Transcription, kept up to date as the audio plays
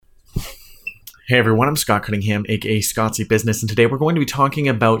Hey everyone, I'm Scott Cunningham, aka Scottsy Business, and today we're going to be talking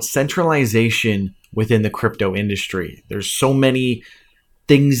about centralization within the crypto industry. There's so many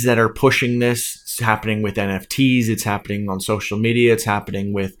things that are pushing this. It's happening with NFTs, it's happening on social media, it's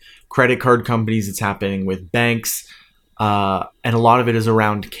happening with credit card companies, it's happening with banks, and a lot of it is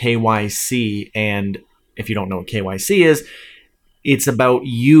around KYC. And if you don't know what KYC is, it's about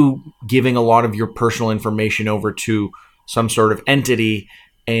you giving a lot of your personal information over to some sort of entity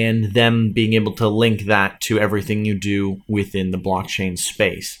and them being able to link that to everything you do within the blockchain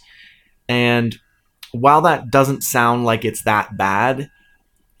space. And while that doesn't sound like it's that bad,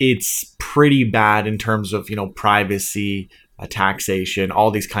 it's pretty bad in terms of, privacy, taxation, all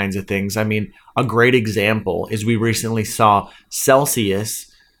these kinds of things. I mean, a great example is we recently saw Celsius,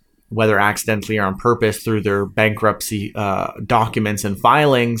 whether accidentally or on purpose through their bankruptcy documents and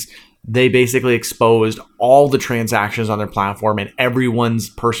filings, they basically exposed all the transactions on their platform and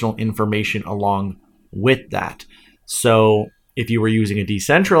everyone's personal information along with that. So if you were using a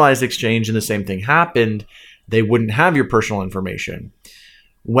decentralized exchange and the same thing happened, they wouldn't have your personal information.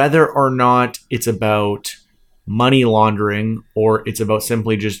 Whether or not it's about money laundering or it's about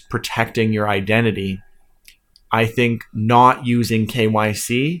simply just protecting your identity, I think not using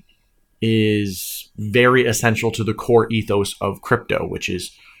KYC is very essential to the core ethos of crypto, which is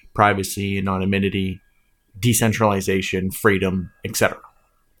privacy, anonymity, decentralization, freedom, etc.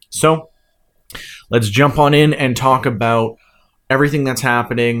 So let's jump on in and talk about everything that's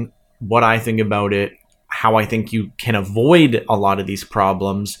happening, what I think about it, how I think you can avoid a lot of these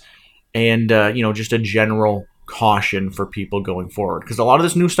problems, and just a general caution for people going forward. Because a lot of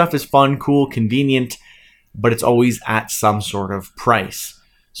this new stuff is fun, cool, convenient, but it's always at some sort of price.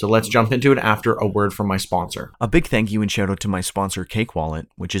 So let's jump into it after a word from my sponsor. A big thank you and shout out to my sponsor Cake Wallet,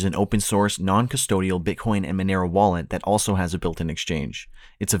 which is an open source, non-custodial Bitcoin and Monero wallet that also has a built-in exchange.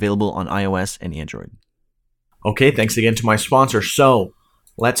 It's available on iOS and Android. Okay, thanks again to my sponsor. So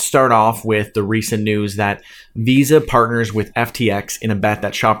let's start off with the recent news that Visa partners with FTX in a bet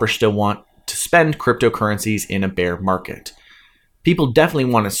that shoppers still want to spend cryptocurrencies in a bear market. People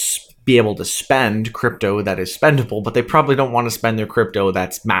definitely want to be able to spend crypto that is spendable, but they probably don't want to spend their crypto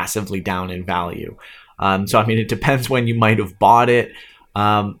that's massively down in value. It depends when you might have bought it,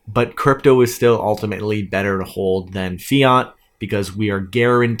 but crypto is still ultimately better to hold than fiat because we are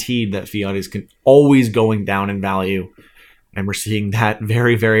guaranteed that fiat is always going down in value, and we're seeing that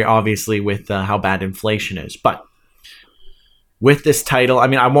very, very obviously with how bad inflation is. But with this title,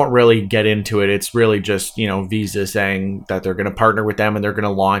 I won't really get into it. It's really just, Visa saying that they're going to partner with them and they're going to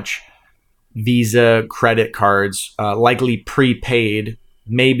launch Visa credit cards, likely prepaid.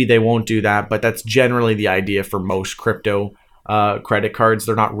 Maybe they won't do that, but that's generally the idea for most crypto credit cards.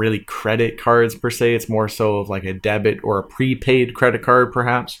 They're not really credit cards per se. It's more so of like a debit or a prepaid credit card,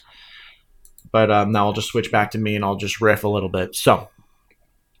 perhaps. But now I'll just switch back to me and I'll just riff a little bit. So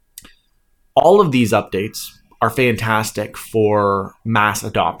all of these updates are fantastic for mass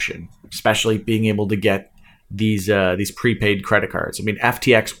adoption, especially being able to get these prepaid credit cards.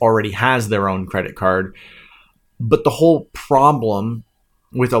 FTX already has their own credit card, but the whole problem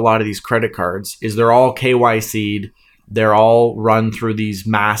with a lot of these credit cards is they're all KYC'd. They're all run through these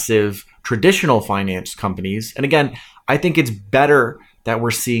massive traditional finance companies. And again, I think it's better that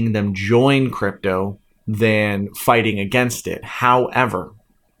we're seeing them join crypto than fighting against it. However,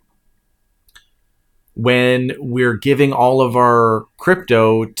 when we're giving all of our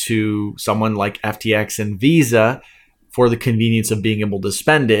crypto to someone like FTX and Visa for the convenience of being able to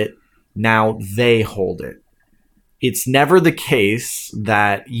spend it, now they hold it. It's never the case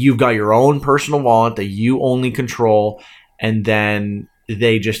that you've got your own personal wallet that you only control and then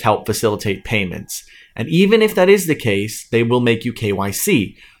they just help facilitate payments. And even if that is the case, they will make you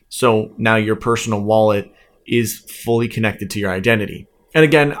KYC. So now your personal wallet is fully connected to your identity. And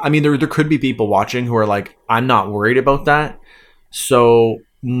again, there could be people watching who are like, I'm not worried about that. So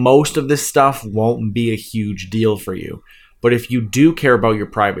most of this stuff won't be a huge deal for you. But if you do care about your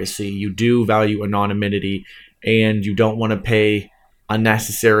privacy, you do value anonymity, and you don't want to pay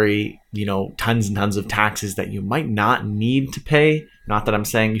unnecessary, tons and tons of taxes that you might not need to pay. Not that I'm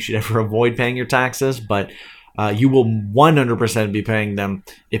saying you should ever avoid paying your taxes, but you will 100% be paying them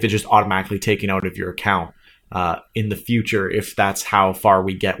if it's just automatically taken out of your account. In the future, if that's how far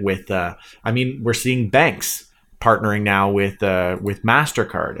we get with, we're seeing banks partnering now with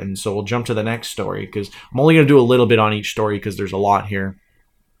MasterCard. And so we'll jump to the next story because I'm only going to do a little bit on each story because there's a lot here.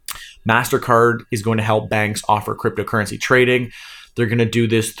 MasterCard is going to help banks offer cryptocurrency trading. They're going to do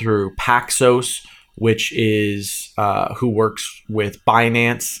this through Paxos, which is who works with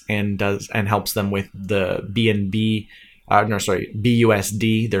Binance and helps them with the BUSD,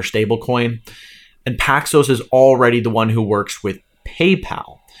 their stablecoin. And Paxos is already the one who works with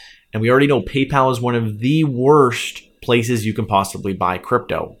PayPal. And we already know PayPal is one of the worst places you can possibly buy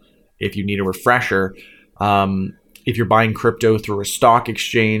crypto. If you need a refresher, if you're buying crypto through a stock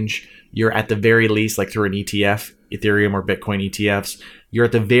exchange, you're at the very least, like through an ETF, Ethereum or Bitcoin ETFs, you're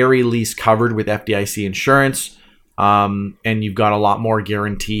at the very least covered with FDIC insurance, and you've got a lot more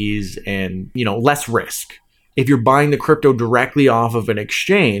guarantees and, less risk. If you're buying the crypto directly off of an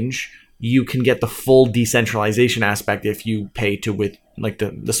exchange, you can get the full decentralization aspect if you pay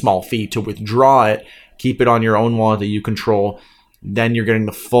the small fee to withdraw it, keep it on your own wallet that you control. Then you're getting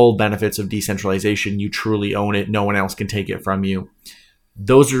the full benefits of decentralization. You truly own it. No one else can take it from you.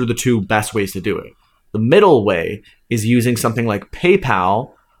 Those are the two best ways to do it. The middle way is using something like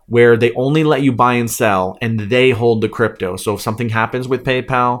PayPal, where they only let you buy and sell and they hold the crypto. So if something happens with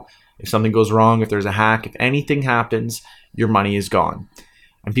PayPal, if something goes wrong, if there's a hack, if anything happens, your money is gone.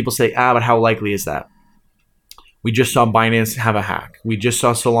 And people say, but how likely is that? We just saw Binance have a hack. We just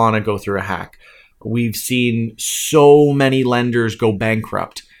saw Solana go through a hack. We've seen so many lenders go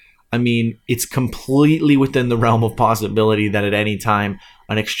bankrupt. I mean, it's completely within the realm of possibility that at any time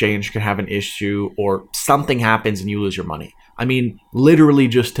an exchange could have an issue or something happens and you lose your money. I mean, literally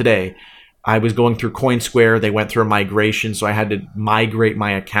just today, I was going through CoinSquare. They went through a migration, so I had to migrate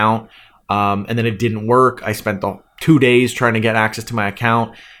my account, and then it didn't work. I spent the 2 days trying to get access to my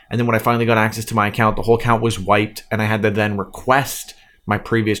account, and then when I finally got access to my account, the whole account was wiped, and I had to then request my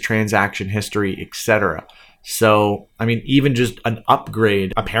previous transaction history, etc. So, I mean, even just an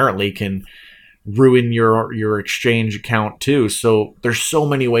upgrade apparently can ruin your exchange account too. So there's so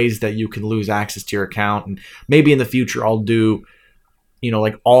many ways that you can lose access to your account. And maybe in the future I'll do,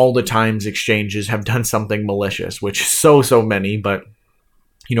 like all the times exchanges have done something malicious, which is so many, but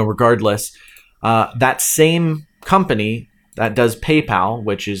regardless, that same company that does PayPal,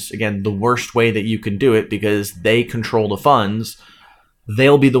 which is again the worst way that you can do it because they control the funds,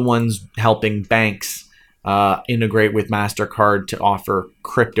 they'll be the ones helping banks integrate with MasterCard to offer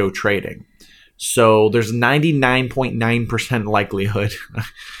crypto trading. So there's 99.9% likelihood,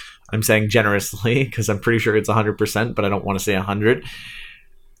 I'm saying generously because I'm pretty sure it's 100%, but I don't want to say 100.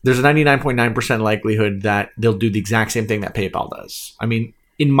 There's a 99.9% likelihood that they'll do the exact same thing that PayPal does. I mean,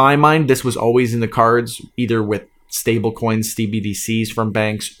 in my mind, this was always in the cards, either with stablecoins, CBDCs from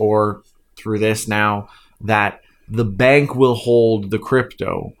banks, or through this now, that the bank will hold the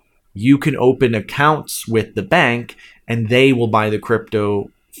crypto. You can open accounts with the bank and they will buy the crypto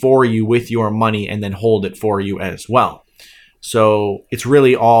for you with your money and then hold it for you as well. So it's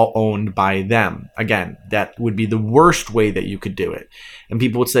really all owned by them. Again, that would be the worst way that you could do it. And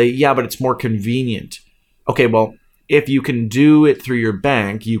people would say, yeah, but it's more convenient. Okay, well, if you can do it through your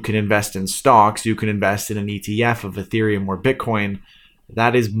bank, you can invest in stocks, you can invest in an ETF of Ethereum or Bitcoin.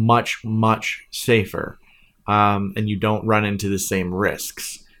 That is much, much safer. And you don't run into the same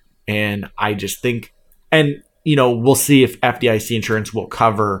risks. And I just think, and we'll see if FDIC insurance will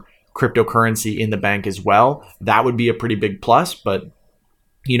cover cryptocurrency in the bank as well. That would be a pretty big plus, but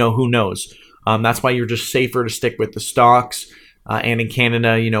who knows? That's why you're just safer to stick with the stocks. And in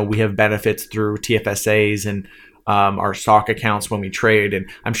Canada, we have benefits through TFSAs and our stock accounts when we trade. And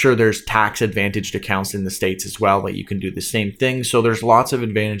I'm sure there's tax advantaged accounts in the States as well that you can do the same thing. So there's lots of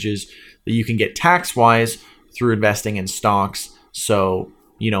advantages that you can get tax-wise through investing in stocks. So,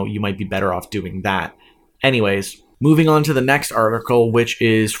 you might be better off doing that. Anyways, moving on to the next article, which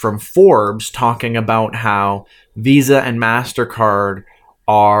is from Forbes, talking about how Visa and MasterCard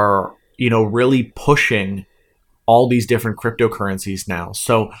are, really pushing all these different cryptocurrencies now.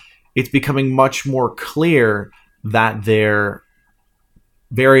 So it's becoming much more clear that they're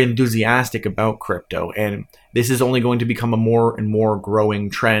very enthusiastic about crypto. And this is only going to become a more and more growing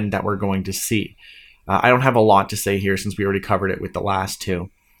trend that we're going to see. I don't have a lot to say here since we already covered it with the last two.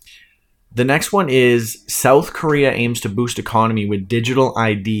 The next one is South Korea aims to boost economy with digital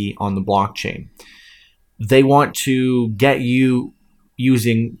ID on the blockchain. They want to get you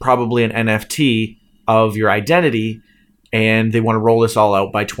using probably an NFT of your identity, and they want to roll this all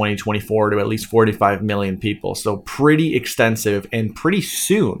out by 2024 to at least 45 million people. So pretty extensive and pretty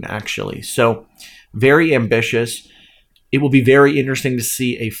soon, actually. So very ambitious. It will be very interesting to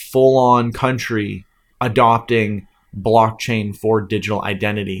see a full-on country adopting blockchain for digital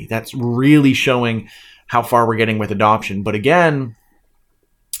identity. That's really showing how far we're getting with adoption. But again,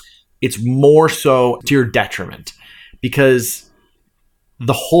 it's more so to your detriment because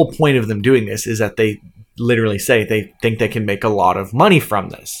the whole point of them doing this is that they literally say they think they can make a lot of money from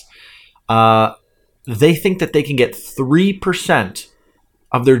this. They think that they can get 3%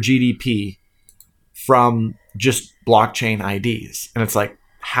 of their GDP from just blockchain IDs. And it's like,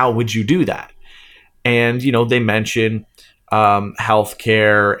 how would you do that? And, they mention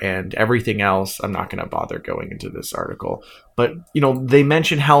healthcare and everything else. I'm not going to bother going into this article, but, they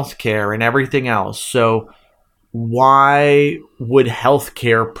mention healthcare and everything else. So why would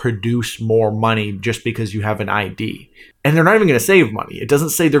healthcare produce more money just because you have an ID? And they're not even going to save money. It doesn't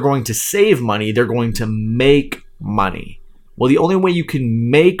say they're going to save money. They're going to make money. Well, the only way you can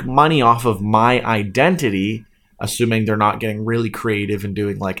make money off of my identity, assuming they're not getting really creative and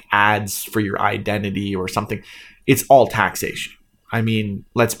doing like ads for your identity or something, it's all taxation. I mean,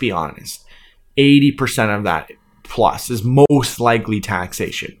 let's be honest. 80% of that plus is most likely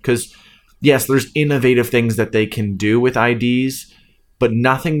taxation. Because, yes, there's innovative things that they can do with IDs, but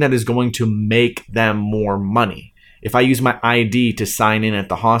nothing that is going to make them more money. If I use my ID to sign in at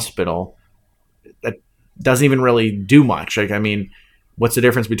the hospital, that doesn't even really do much. Like, I mean, what's the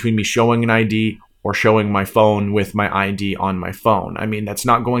difference between me showing an ID or showing my phone with my ID on my phone? I mean, that's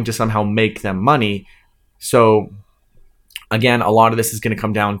not going to somehow make them money. So, again, a lot of this is going to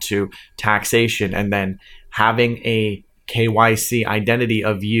come down to taxation and then having a KYC identity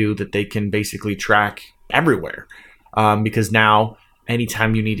of you that they can basically track everywhere. Because now,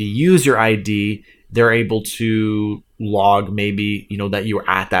 anytime you need to use your ID, they're able to log maybe, that you're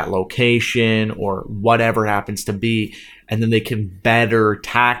at that location or whatever it happens to be. And then they can better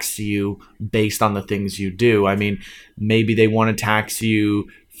tax you based on the things you do. I mean, maybe they want to tax you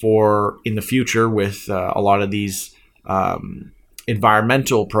for in the future with a lot of these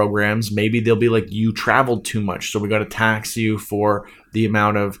environmental programs. Maybe they'll be like, you traveled too much, so we got to tax you for the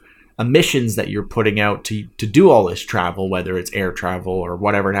amount of emissions that you're putting out to do all this travel, whether it's air travel or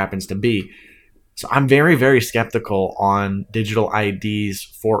whatever it happens to be. So I'm very, very skeptical on digital IDs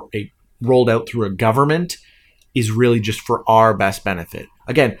for a rolled out through a government is really just for our best benefit.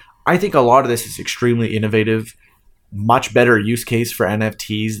 Again, I think a lot of this is extremely innovative, much better use case for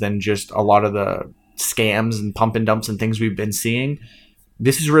NFTs than just a lot of the scams and pump and dumps and things we've been seeing.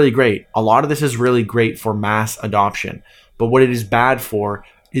 This is really great. A lot of this is really great for mass adoption. But what it is bad for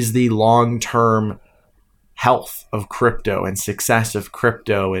is the long-term health of crypto and success of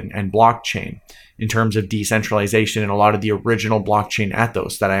crypto and blockchain in terms of decentralization and a lot of the original blockchain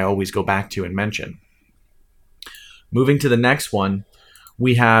ethos that I always go back to and mention. Moving to the next one,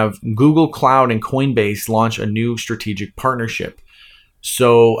 we have Google Cloud and Coinbase launch a new strategic partnership.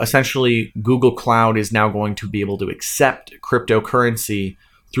 So essentially, Google Cloud is now going to be able to accept cryptocurrency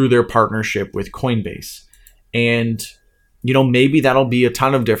through their partnership with Coinbase. And, maybe that'll be a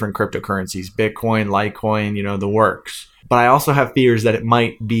ton of different cryptocurrencies, Bitcoin, Litecoin, the works. But I also have fears that it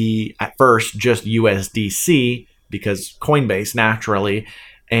might be at first just USDC because Coinbase naturally.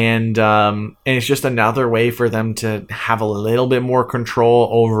 And it's just another way for them to have a little bit more control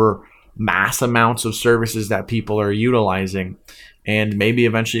over mass amounts of services that people are utilizing. And maybe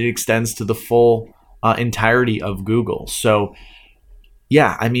eventually it extends to the full entirety of Google. So,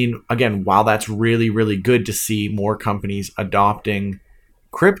 yeah, I mean, again, while that's really, really good to see more companies adopting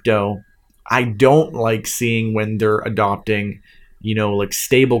crypto, I don't like seeing when they're adopting, like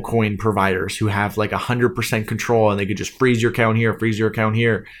stable coin providers who have like 100% control and they could just freeze your account here, freeze your account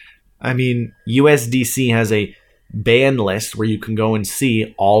here. I mean, USDC has a ban list where you can go and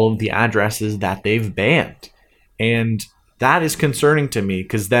see all of the addresses that they've banned. And that is concerning to me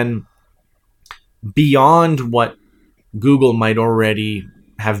because then beyond what Google might already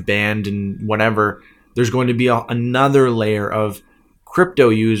have banned and whatever, there's going to be another layer of crypto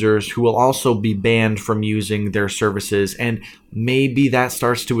users who will also be banned from using their services. And maybe that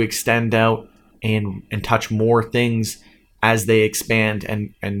starts to extend out and touch more things as they expand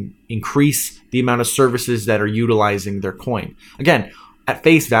and increase the amount of services that are utilizing their coin. Again, at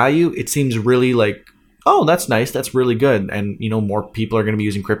face value, it seems really like, oh, that's nice. That's really good. And, more people are going to be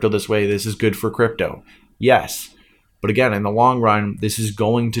using crypto this way. This is good for crypto. Yes. But again, in the long run, this is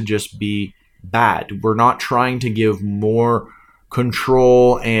going to just be bad. We're not trying to give more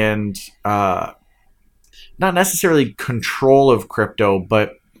control and not necessarily control of crypto,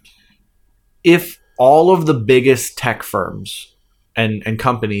 but if all of the biggest tech firms and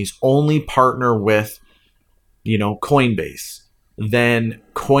companies only partner with, Coinbase, then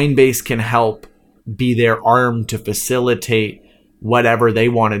Coinbase can help be their arm to facilitate whatever they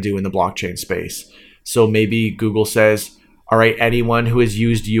want to do in the blockchain space. So maybe Google says, all right, anyone who has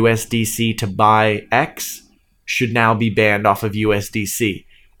used USDC to buy X should now be banned off of USDC.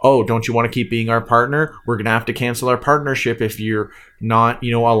 Oh, don't you want to keep being our partner? We're going to have to cancel our partnership if you're not,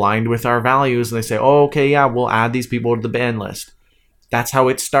 aligned with our values. And they say, oh, okay, yeah, we'll add these people to the ban list. That's how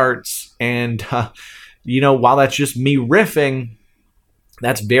it starts. And, while that's just me riffing,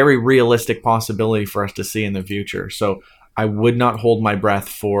 that's very realistic possibility for us to see in the future. So I would not hold my breath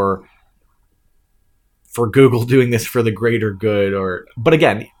for for Google doing this for the greater good, but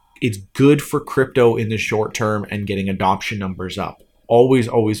again, it's good for crypto in the short term and getting adoption numbers up. Always,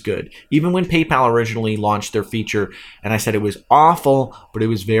 always good. Even when PayPal originally launched their feature, and I said it was awful, but it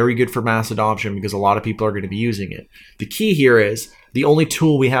was very good for mass adoption because a lot of people are going to be using it. The key here is the only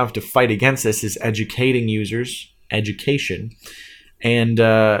tool we have to fight against this is educating users, education, and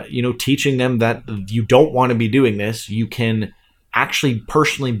teaching them that you don't want to be doing this. You can actually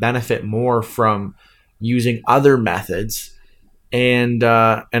personally benefit more from using other methods, and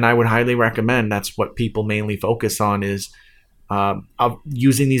I would highly recommend that's what people mainly focus on is of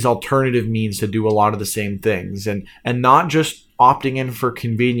using these alternative means to do a lot of the same things, and not just opting in for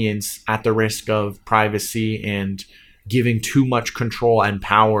convenience at the risk of privacy and giving too much control and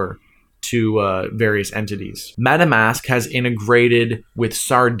power to various entities. MetaMask has integrated with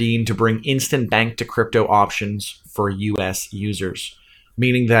Sardine to bring instant bank to crypto options for US users,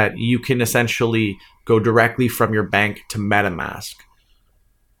 meaning that you can essentially go directly from your bank to MetaMask,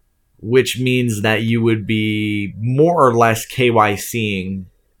 which means that you would be more or less KYCing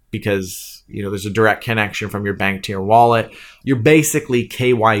because there's a direct connection from your bank to your wallet. You're basically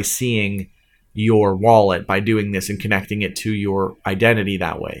KYCing your wallet by doing this and connecting it to your identity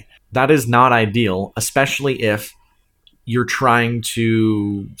that way. That is not ideal, especially if you're trying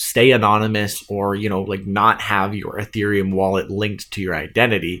to stay anonymous or not have your Ethereum wallet linked to your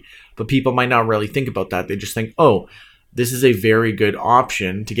identity. But people might not really think about that. They just think, oh, this is a very good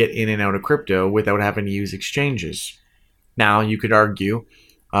option to get in and out of crypto without having to use exchanges. Now, you could argue,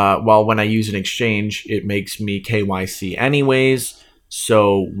 well, when I use an exchange, it makes me KYC anyways.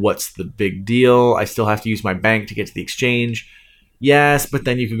 So what's the big deal? I still have to use my bank to get to the exchange. Yes, but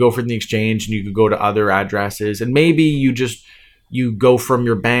then you could go from the exchange and you could go to other addresses. And maybe you go from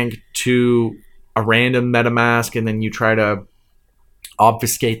your bank to a random MetaMask and then you try to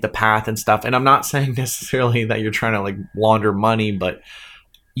obfuscate the path and stuff. And I'm not saying necessarily that you're trying to launder money, but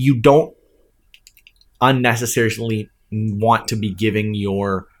you don't unnecessarily want to be giving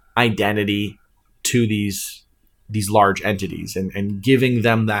your identity to these large entities and giving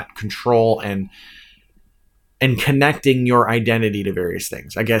them that control and connecting your identity to various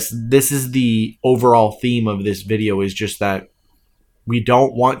things. I guess this is the overall theme of this video, is just that we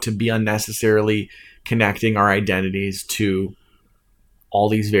don't want to be unnecessarily connecting our identities to all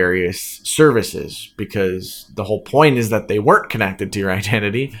these various services, because the whole point is that they weren't connected to your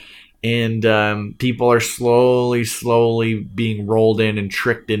identity, and people are slowly being rolled in and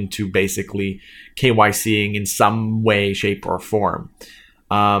tricked into basically KYCing in some way, shape, or form.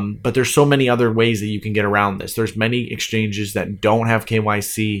 But there's so many other ways that you can get around this. There's many exchanges that don't have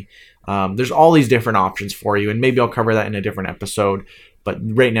KYC. There's all these different options for you, and maybe I'll cover that in a different episode. But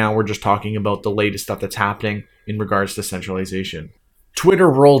right now we're just talking about the latest stuff that's happening in regards to centralization. Twitter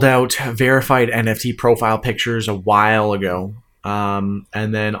rolled out verified NFT profile pictures a while ago. And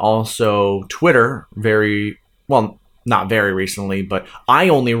then also Twitter not very recently, but I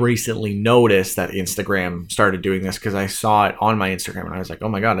only recently noticed that Instagram started doing this because I saw it on my Instagram and I was like, oh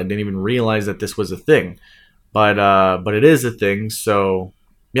my God, I didn't even realize that this was a thing. But it is a thing. So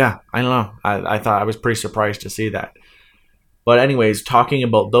yeah, I don't know. I thought I was pretty surprised to see that. But anyways, talking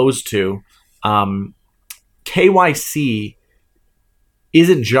about those two, KYC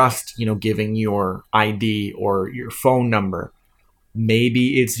isn't just, giving your ID or your phone number.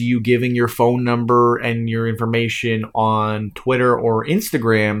 Maybe it's you giving your phone number and your information on Twitter or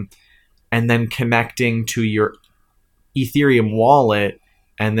Instagram and then connecting to your Ethereum wallet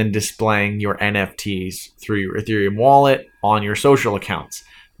and then displaying your NFTs through your Ethereum wallet on your social accounts.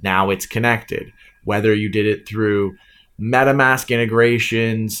 Now it's connected. Whether you did it through MetaMask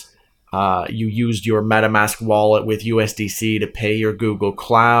integrations, you used your MetaMask wallet with USDC to pay your Google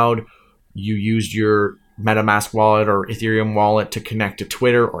Cloud, you used your MetaMask wallet or Ethereum wallet to connect to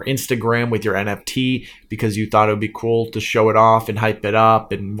Twitter or Instagram with your NFT because you thought it would be cool to show it off and hype it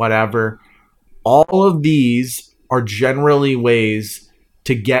up and whatever. All of these are generally ways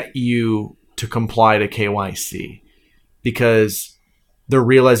to get you to comply to KYC because they're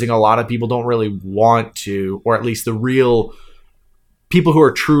realizing a lot of people don't really want to, or at least the real people who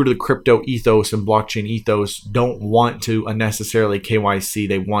are true to the crypto ethos and blockchain ethos don't want to unnecessarily KYC.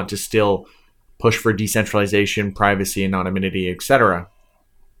 They want to still push for decentralization, privacy, anonymity, etc.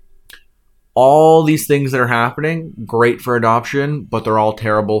 All these things that are happening, great for adoption, but they're all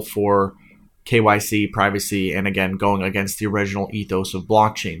terrible for KYC, privacy, and again, going against the original ethos of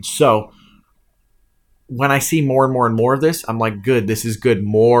blockchain. So when I see more and more and more of this, I'm like, good, this is good.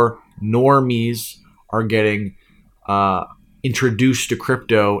 More normies are getting introduced to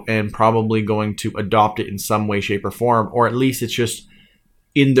crypto and probably going to adopt it in some way, shape, or form, or at least it's just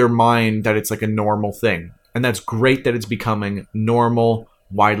in their mind that it's like a normal thing. And that's great that it's becoming normal,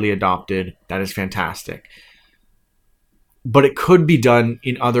 widely adopted. That is fantastic. But it could be done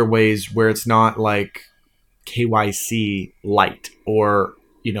in other ways where it's not like KYC light or,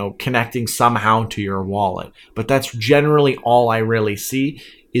 connecting somehow to your wallet. But that's generally all I really see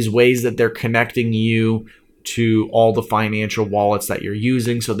is ways that they're connecting you to all the financial wallets that you're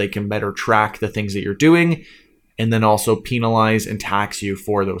using so they can better track the things that you're doing and then also penalize and tax you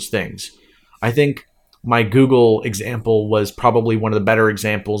for those things. I think my Google example was probably one of the better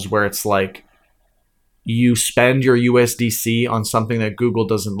examples where it's like you spend your USDC on something that Google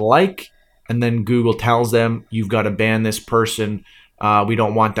doesn't like, and then Google tells them you've got to ban this person. We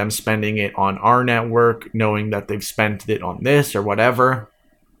don't want them spending it on our network, knowing that they've spent it on this or whatever.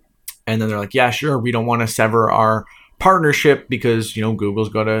 And then they're like, yeah, sure, we don't want to sever our partnership because, Google's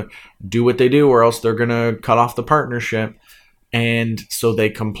got to do what they do or else they're going to cut off the partnership. And so they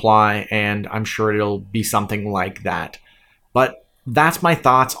comply, and I'm sure it'll be something like that. But that's my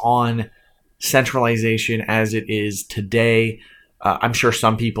thoughts on centralization as it is today. I'm sure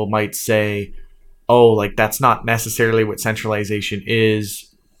some people might say, oh, like that's not necessarily what centralization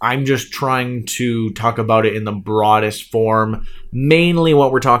is. I'm just trying to talk about it in the broadest form. Mainly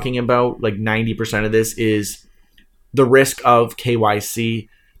what we're talking about, like 90% of this is the risk of KYC,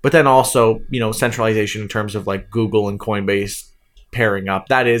 but then also, centralization in terms of like Google and Coinbase pairing up.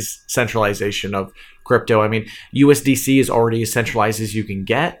 That is centralization of crypto. I mean, USDC is already as centralized as you can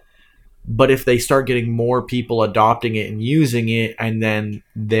get, but if they start getting more people adopting it and using it, and then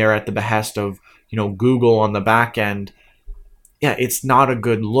they're at the behest of, Google on the back end, yeah, it's not a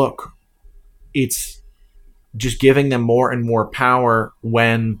good look. It's just giving them more and more power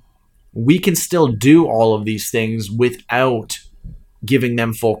when we can still do all of these things without giving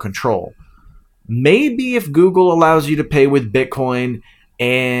them full control. Maybe if Google allows you to pay with Bitcoin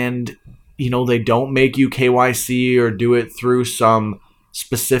and, they don't make you KYC or do it through some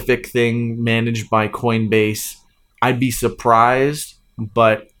specific thing managed by Coinbase, I'd be surprised,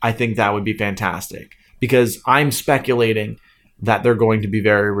 but I think that would be fantastic because I'm speculating that they're going to be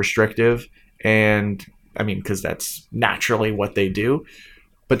very restrictive. And I mean, because that's naturally what they do.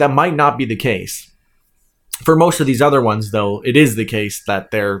 But that might not be the case. For most of these other ones, though, it is the case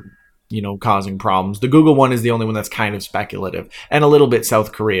that they're, causing problems. The Google one is the only one that's kind of speculative, and a little bit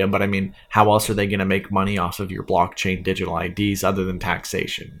South Korea. But I mean, how else are they going to make money off of your blockchain digital IDs other than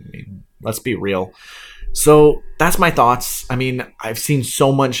taxation? I mean, let's be real. So that's my thoughts. I mean, I've seen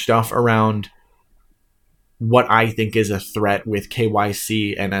so much stuff around what I think is a threat with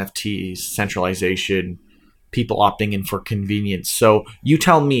KYC, NFTs, centralization, people opting in for convenience. So you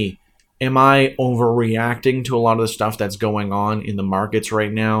tell me, am I overreacting to a lot of the stuff that's going on in the markets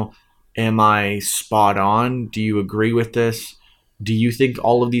right now? Am I spot on? Do you agree with this? Do you think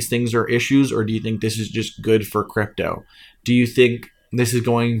all of these things are issues, or do you think this is just good for crypto? Do you think this is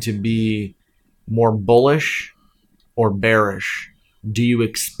going to be more bullish or bearish? Do you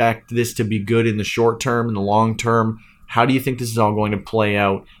expect this to be good in the short term, in the long term? How do you think this is all going to play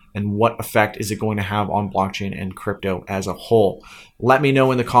out? And what effect is it going to have on blockchain and crypto as a whole? Let me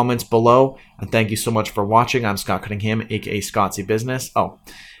know in the comments below. And thank you so much for watching. I'm Scott Cunningham, aka Scottsy Business. Oh,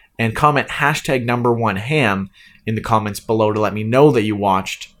 and comment hashtag #1ham in the comments below to let me know that you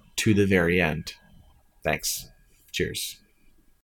watched to the very end. Thanks. Cheers.